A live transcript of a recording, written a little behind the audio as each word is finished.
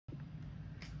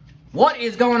What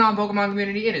is going on, Pokemon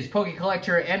community? It is Poke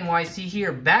Collector NYC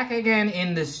here, back again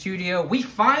in the studio. We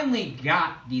finally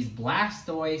got these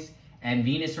Blastoise and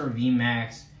Venusaur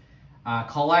VMAX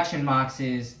collection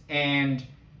boxes, and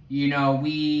you know,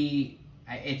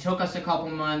 it took us a couple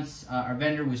months. Our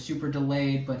vendor was super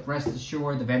delayed, but rest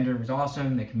assured, the vendor was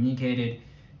awesome. They communicated.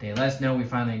 They let us know we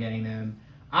finally are getting them.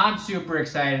 I'm super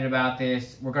excited about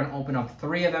this. We're going to open up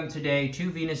 3 of them today,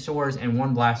 2 Venusaurs and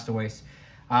 1 Blastoise.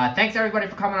 Thanks everybody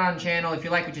for coming on the channel. If you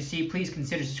like what you see, please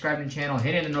consider subscribing to the channel,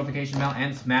 hitting the notification bell,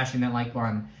 and smashing that like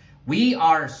button.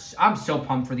 I'm so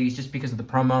pumped for these just because of the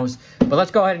promos. But let's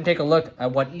go ahead and take a look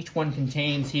at what each one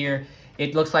contains here.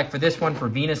 It looks like for this one, for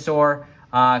Venusaur,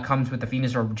 comes with the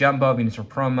Venusaur Jumbo, Venusaur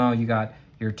Promo. You got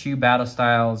your 2 Battle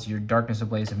Styles, your Darkness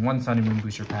Ablaze, and 1 Sun and Moon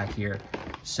booster pack here.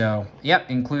 So, yep,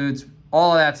 includes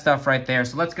all of that stuff right there.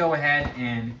 So let's go ahead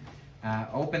and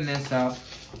open this up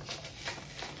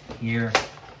here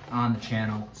on the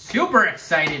channel. Super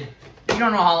excited. You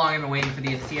don't know how long I've been waiting for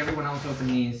these. To see everyone else open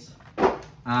these.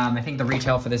 I think the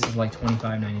retail for this is like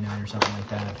 $25.99 or something like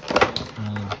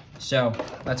that. So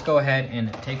let's go ahead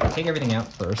and take everything out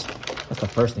first. That's the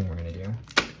first thing we're gonna do.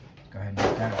 Go ahead and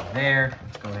put that over there.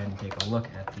 Let's go ahead and take a look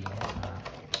at the.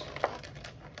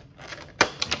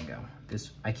 There you go.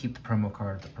 This, I keep the promo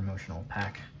card, the promotional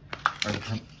pack, or the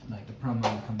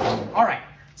promo comes in. All right.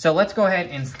 So let's go ahead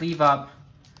and sleeve up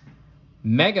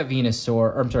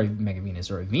Venusaur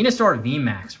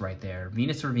VMAX right there.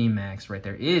 Venusaur VMAX right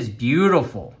there is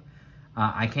beautiful.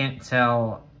 I can't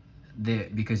tell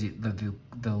because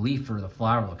the leaf or the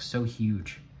flower looks so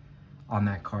huge on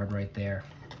that card right there.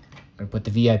 I'm gonna put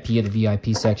the VIP of the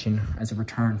VIP section as a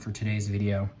return for today's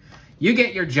video. You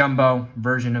get your jumbo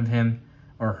version of him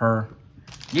or her.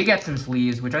 You get some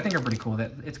sleeves, which I think are pretty cool.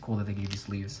 It's cool that they give you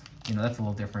sleeves. You know, that's a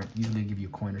little different. Usually they give you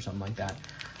a coin or something like that.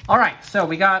 All right, so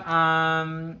we got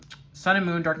Sun and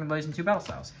Moon, Darkness Ablaze, and 2 Battle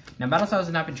Styles. Now, Battle Styles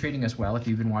has not been treating us well if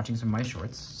you've been watching some of my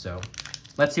shorts. So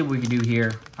let's see what we can do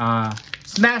here.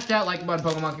 Smash that like button,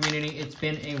 Pokemon community. It's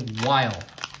been a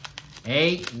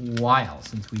while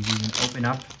since we've even opened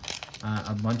up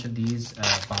a bunch of these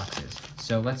boxes.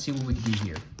 So let's see what we can do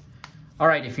here. All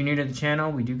right, if you're new to the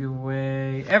channel, we do give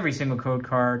away every single code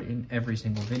card in every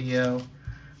single video.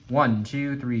 1,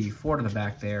 2, 3, 4 to the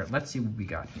back there. Let's see what we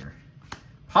got here.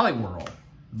 Poliwhirl,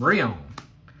 Brionne,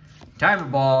 Timer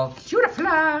Ball,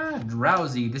 Cutiefly,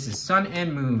 Drowsy. This is Sun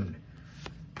and Moon.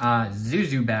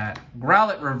 Zuzubat,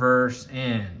 Growlithe Reverse,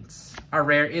 and our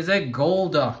rare is a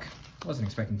Golduck. Wasn't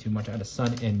expecting too much out of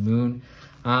Sun and Moon.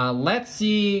 Let's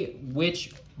see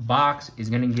which box is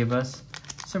going to give us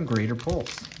some greater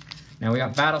pulls. Now we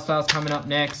got Battle Styles coming up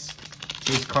next.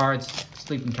 Chase cards,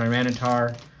 Sleeping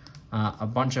Tyranitar, a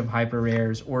bunch of hyper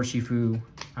rares, Urshifu,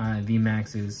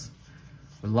 VMAXs.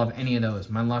 Would love any of those.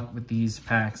 My luck with these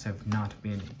packs have not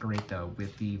been great though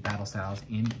with the Battle Styles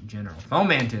in general.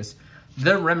 Fomantis,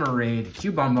 the Remoraid,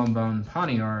 Cubone,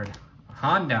 Pawniard,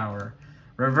 Houndour,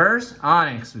 Reverse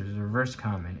Onyx, which is reverse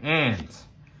common, and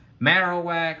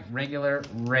Marowak, regular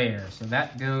rare. So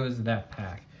that goes that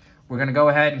pack. We're gonna go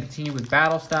ahead and continue with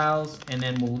Battle Styles, and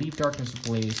then we'll leave Darkness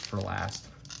Ablaze for last.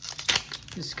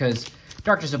 Just because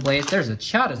Darkness Ablaze, there's a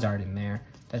Charizard in there.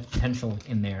 That's potential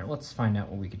in there. Let's find out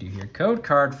what we could do here. Code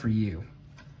card for you.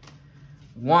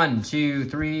 1, 2,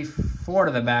 3, 4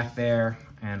 to the back there.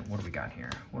 And what do we got here?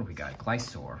 What do we got?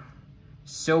 Glysaur,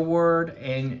 Sword,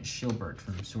 and Shieldbird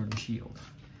from Sword and Shield.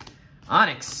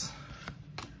 Onyx,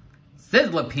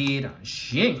 Sizzlipede,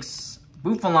 Shinx,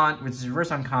 Bouffalant, which is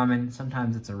reverse uncommon.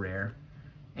 Sometimes it's a rare.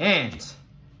 And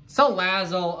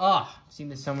Salazzle. Oh, I've seen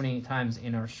this so many times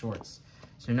in our shorts.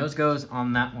 So nose goes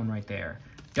on that one right there.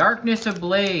 Darkness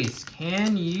Ablaze,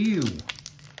 can you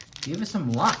give us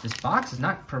some luck? This box is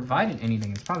not providing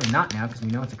anything. It's probably not now because we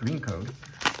know it's a green code.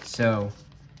 So,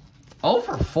 0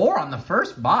 for 4 on the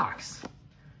first box.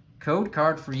 Code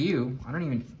card for you.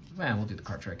 Well, we'll do the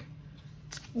card trick.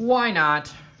 Why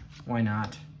not? Why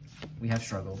not? We have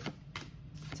struggled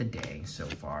today so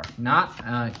far. Not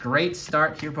a great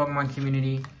start here, Pokemon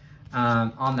community.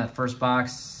 On that first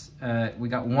box, we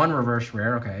got 1 reverse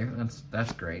rare. Okay,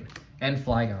 that's great. And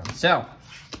Flygon. So,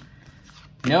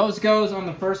 nose goes on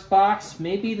the first box.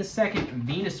 Maybe the second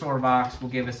Venusaur box will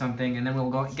give us something, and then we'll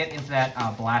go get into that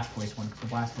Blastoise one. The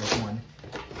Blastoise one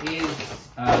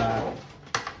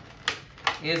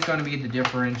is going to be the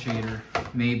differentiator.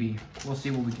 Maybe we'll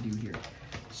see what we can do here.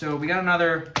 So we got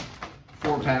another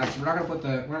 4 packs. We're not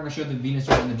gonna show the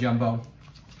Venusaur and the Jumbo,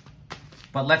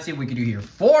 but let's see what we can do here.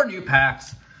 4 new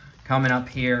packs coming up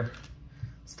here.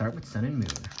 Start with Sun and Moon,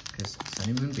 because Sun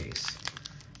and Moon base.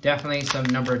 Definitely some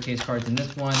number of chase cards in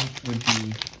this one would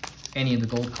be any of the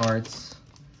gold cards.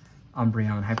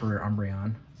 Umbreon, Hyper Rare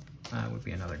Umbreon. would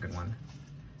be another good one.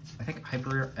 I think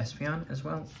Hyper Espeon as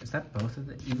well. Is that both of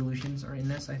the evolutions are in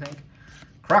this, I think?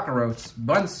 Crocorotes,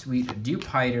 Bunsweet,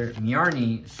 Dewpider,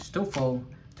 Mjarny, Stoffel,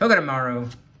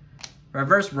 Togedemaru,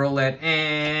 Reverse Roulette,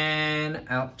 and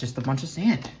just a bunch of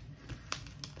sand.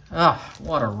 Oh,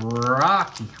 what a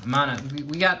rocky amount of...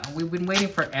 We've been waiting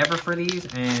forever for these,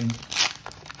 and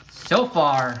so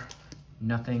far,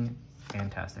 nothing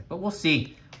fantastic. But we'll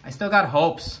see. I still got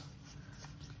hopes.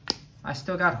 Ooh,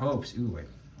 I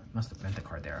must have bent the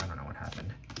card there. I don't know what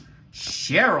happened.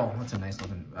 Cheryl. That's a nice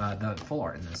looking... the full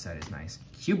art in this set is nice.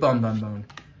 Cubone.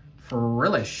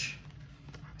 Frillish.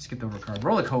 I skipped over a card.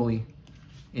 Roly-Coly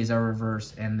is our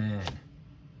reverse. And then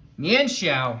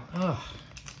Mienshao. Oh,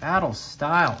 Battle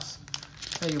Styles.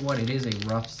 Tell you what, it is a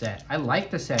rough set. I like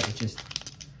the set. It's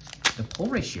just the pull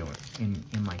ratio in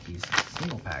like these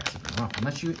single packs have been rough.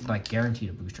 Unless you like guarantee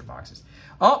the booster boxes.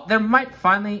 Oh, there might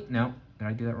finally... No, did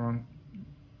I do that wrong?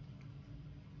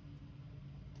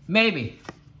 Maybe.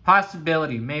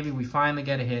 Possibility. Maybe we finally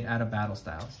get a hit out of Battle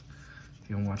Styles. If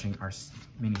you've been watching our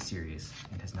mini-series,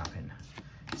 it has not been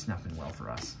well for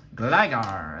us.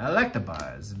 Gligar,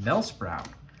 Electabuzz, Bellsprout,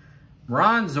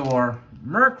 Bronzor,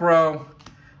 Murkrow.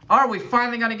 Are we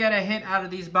finally going to get a hit out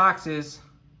of these boxes?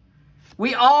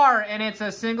 We are, and it's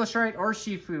a single strike or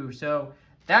Shifu. So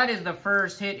that is the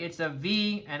first hit. It's a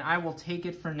V, and I will take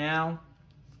it for now.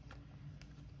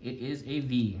 It is a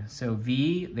V. So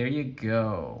V, there you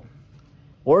go.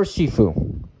 Or Shifu.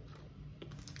 All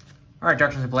right,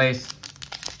 Darkness Ablaze.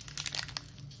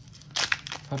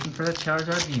 Hoping for the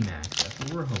Charizard VMAX. That's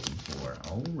what we're hoping for.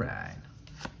 All right.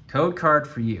 Code card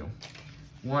for you.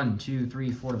 1, 2,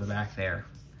 3, 4 to the back there.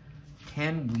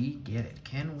 Can we get it?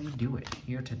 Can we do it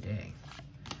here today?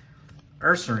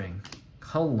 Ursaring,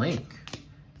 Kalink,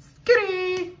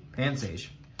 Skitty,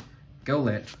 Pansage,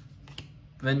 Golett,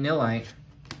 Vanillite,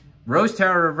 Rose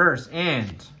Tower Reverse,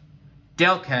 and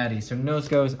Delcatty. So nose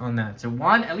goes on that. So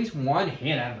at least one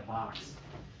hit out of the box.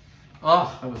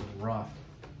 Oh, that was rough.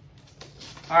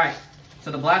 All right, so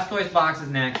the Blastoise box is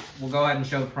next. We'll go ahead and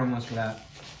show the promos for that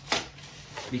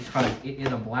because it is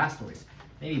a Blastoise.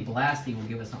 Maybe Blasty will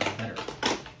give us something better.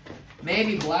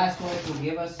 Maybe Blastoise will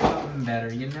give us something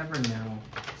better. You never know.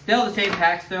 Still the same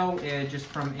packs though, just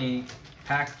from a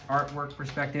pack artwork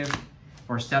perspective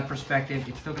or set perspective.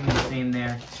 It's still gonna be the same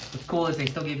there. What's cool is they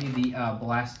still give you the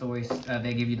Blastoise.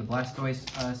 They give you the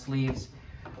Blastoise sleeves.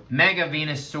 Mega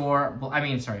Venusaur.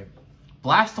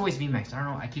 Blastoise VMAX. I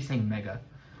don't know. I keep saying Mega.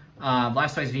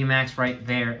 Blastoise VMAX right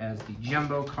there as the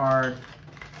jumbo card.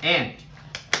 And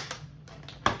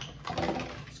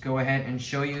let's go ahead and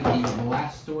show you the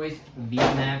Blastoise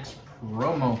VMAX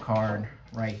promo card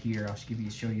right here. I'll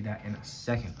show you that in a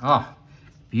second. Oh,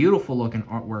 beautiful looking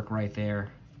artwork right there.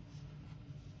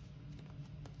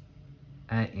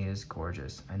 That is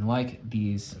gorgeous. And like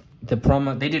the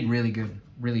promo, they did really good,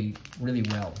 really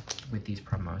well with these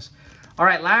promos. All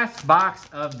right, last box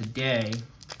of the day.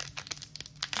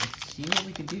 Let's see what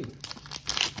we could do.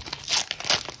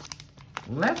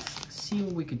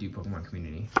 Pokemon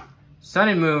community. Sun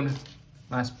and Moon.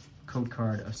 Last code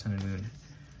card of Sun and Moon.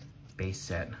 Base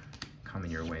set.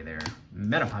 Coming your way there.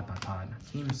 Metapod,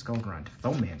 Team Skullgrunt,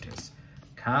 Fomantis,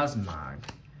 Cosmog,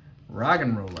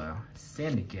 Roggenrola,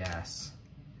 Sandygast,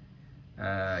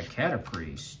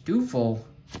 Caterpie, Stoofle,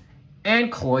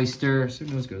 and Cloyster. So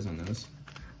nose goes on those.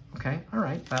 Okay, all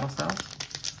right. Battle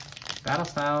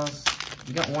Styles.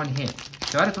 You got one hit.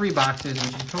 So out of 3 boxes, which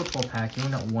is a total 12 pack, you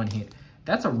only got 1 hit.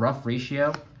 That's a rough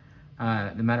ratio,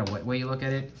 no matter what way you look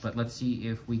at it. But let's see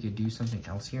if we could do something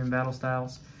else here in Battle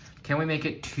Styles. Can we make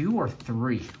it 2 or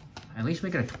 3? At least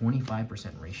make it a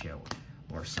 25% ratio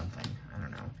or something. I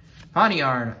don't know.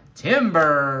 Ponyard,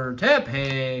 Timber,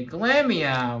 Tepig,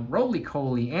 Glameow,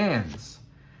 Roly-Coly, and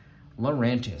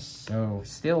Lurantis. So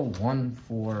still 1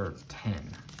 for 10.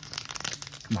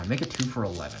 Come on, make it 2 for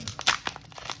 11.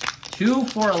 2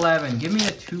 for 11. Give me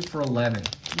a 2 for 11.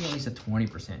 Give me at least a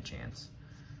 20% chance.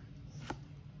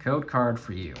 Code card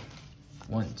for you.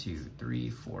 1, 2, 3,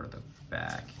 4 to the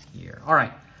back here. All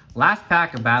right. Last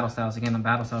pack of Battle Styles. Again, the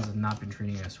Battle Styles have not been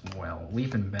treating us well.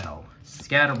 Weeping Bell,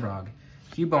 Scatterbrog,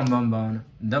 Cubone,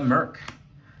 the Merc,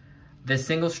 the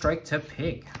Single Strike to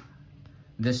Pig,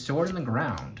 the Sword in the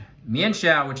Ground,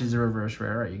 Mienshao, which is a reverse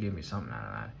rare. Right, you gave me something out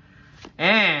of that.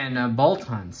 And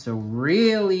Boltund. So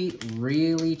really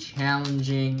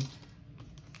challenging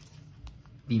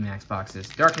VMAX boxes.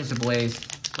 Darkness Ablaze,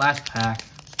 last pack.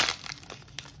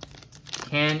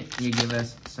 Can you give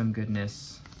us some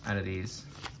goodness out of these?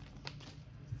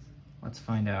 Let's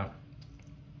find out.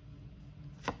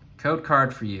 Code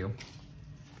card for you.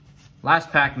 Last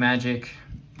pack magic,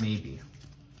 maybe.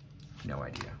 No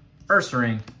idea.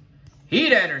 Ursaring,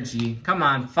 Heat energy. Come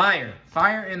on, fire.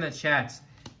 Fire in the chats.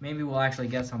 Maybe we'll actually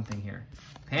get something here.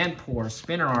 Panpour,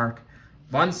 Spinner Arc,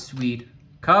 Bunsweet,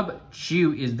 Cub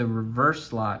Chew is the reverse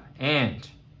slot, and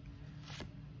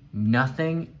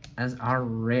nothing as our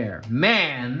rare.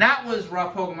 Man, that was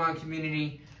rough, Pokemon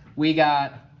community. We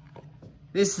got,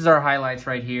 this is our highlights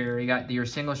right here. You got your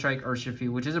single strike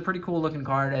Urshifu, which is a pretty cool looking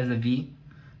card as a V.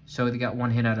 So they got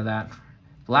one hit out of that.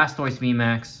 Blastoise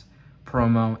VMAX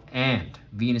promo and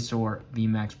Venusaur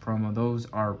VMAX promo. Those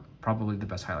are probably the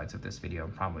best highlights of this video.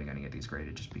 I'm probably going to get these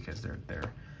graded just because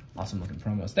they're awesome looking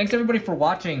promos. Thanks everybody for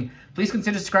watching. Please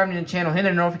consider subscribing to the channel,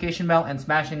 hitting the notification bell, and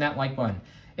smashing that like button.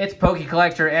 It's Poke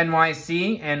Collector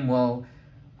NYC, and we'll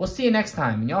see you next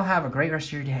time. And y'all have a great rest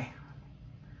of your day.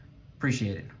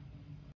 Appreciate it.